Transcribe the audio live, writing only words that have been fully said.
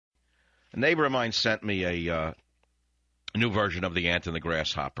A neighbor of mine sent me a new version of The Ant and the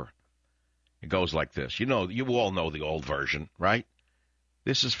Grasshopper. It goes like this. You all know the old version, right?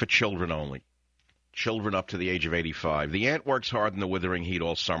 This is for children only. Children up to the age of 85. The ant works hard in the withering heat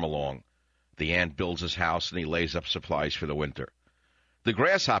all summer long. The ant builds his house and he lays up supplies for the winter. The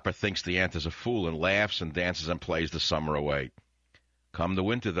grasshopper thinks the ant is a fool and laughs and dances and plays the summer away. Come the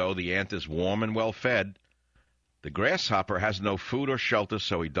winter, though, the ant is warm and well fed. The grasshopper has no food or shelter,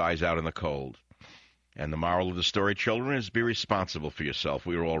 so he dies out in the cold. And the moral of the story, children, is be responsible for yourself.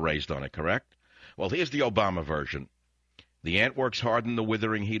 We were all raised on it, correct? Well, here's the Obama version. The ant works hard in the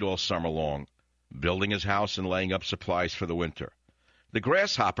withering heat all summer long, building his house and laying up supplies for the winter. The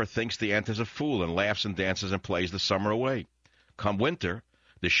grasshopper thinks the ant is a fool and laughs and dances and plays the summer away. Come winter,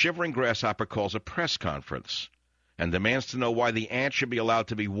 the shivering grasshopper calls a press conference and demands to know why the ant should be allowed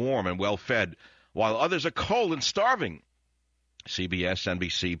to be warm and well-fed while others are cold and starving. CBS,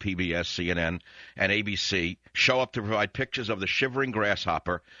 NBC, PBS, CNN, and ABC show up to provide pictures of the shivering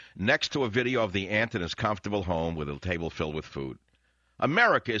grasshopper next to a video of the ant in his comfortable home with a table filled with food.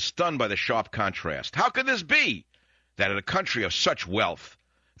 America is stunned by the sharp contrast. How could this be that in a country of such wealth,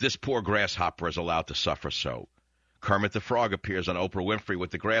 this poor grasshopper is allowed to suffer so? Kermit the Frog appears on Oprah Winfrey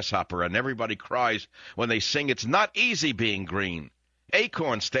with the grasshopper, and everybody cries when they sing, "It's not easy being green."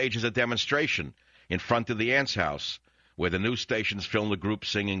 Acorn stages a demonstration in front of the ant's house, where the news stations film the group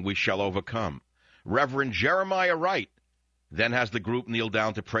singing "We Shall Overcome." Reverend Jeremiah Wright then has the group kneel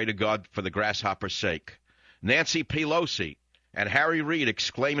down to pray to God for the grasshopper's sake. Nancy Pelosi and Harry Reid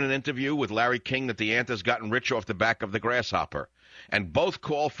exclaim in an interview with Larry King that the ant has gotten rich off the back of the grasshopper, and both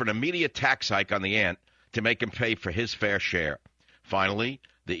call for an immediate tax hike on the ant to make him pay for his fair share. Finally,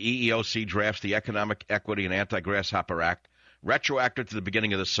 the EEOC drafts the Economic Equity and Anti-Grasshopper Act, retroactive to the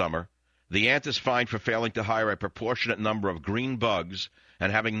beginning of the summer. The ant is fined for failing to hire a proportionate number of green bugs,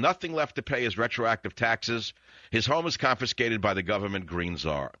 and having nothing left to pay his retroactive taxes, his home is confiscated by the government green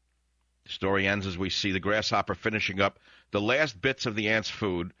czar. The story ends as we see the grasshopper finishing up the last bits of the ant's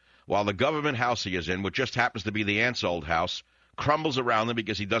food, while the government house he is in, which just happens to be the ant's old house, crumbles around him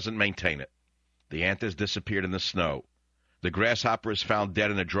because he doesn't maintain it. The ant has disappeared in the snow. The grasshopper is found dead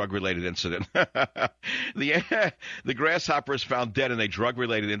in a drug-related incident. The grasshopper is found dead in a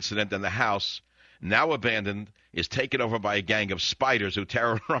drug-related incident, and the house, now abandoned, is taken over by a gang of spiders who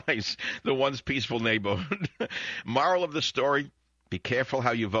terrorize the once peaceful neighborhood. Moral of the story, be careful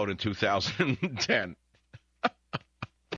how you vote in 2010.